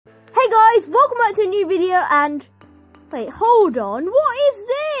Hi guys, welcome back to a new video. And wait, hold on, what is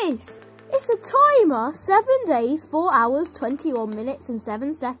this? It's a timer, 7 days, 4 hours, 21 minutes and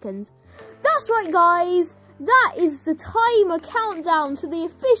 7 seconds. That's right guys, that is the timer countdown to the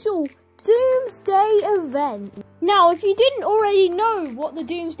official Doomsday event. Now if you didn't already know what the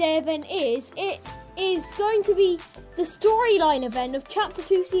Doomsday event is, it is going to be the storyline event of Chapter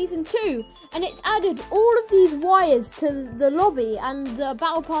 2 Season 2, and it's added all of these wires to the lobby and the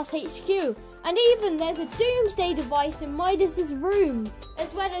Battle Pass HQ, and even there's a Doomsday device in Midas's room,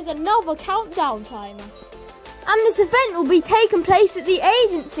 as well as another countdown timer. And this event will be taking place at the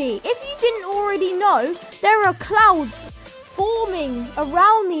agency. If you didn't already know, there are clouds forming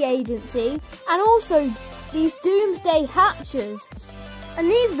around the agency, and also these Doomsday hatches. And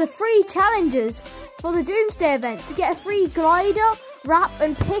these are the free challenges for the Doomsday event to get a free glider, wrap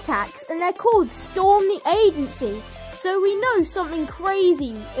and pickaxe, and they're called Storm the Agency. So we know something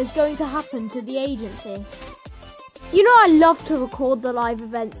crazy is going to happen to the agency. You know I love to record the live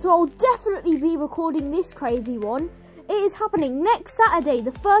event, so I'll definitely be recording this crazy one. It is happening next Saturday,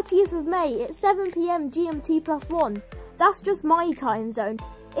 the 30th of May at 7 PM GMT +1. That's just my time zone.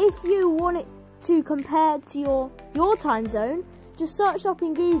 If you want it to compare to your time zone, just search up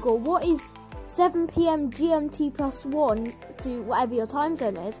in Google what is 7 PM GMT +1 to whatever your time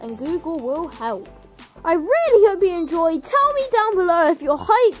zone is, and Google will help. I really hope you enjoyed. Tell me down below if you're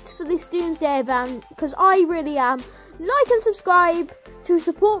hyped for this Doomsday event, because I really am. Like and subscribe to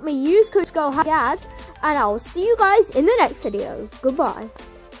support me. Use code GAD, and I'll see you guys in the next video. Goodbye.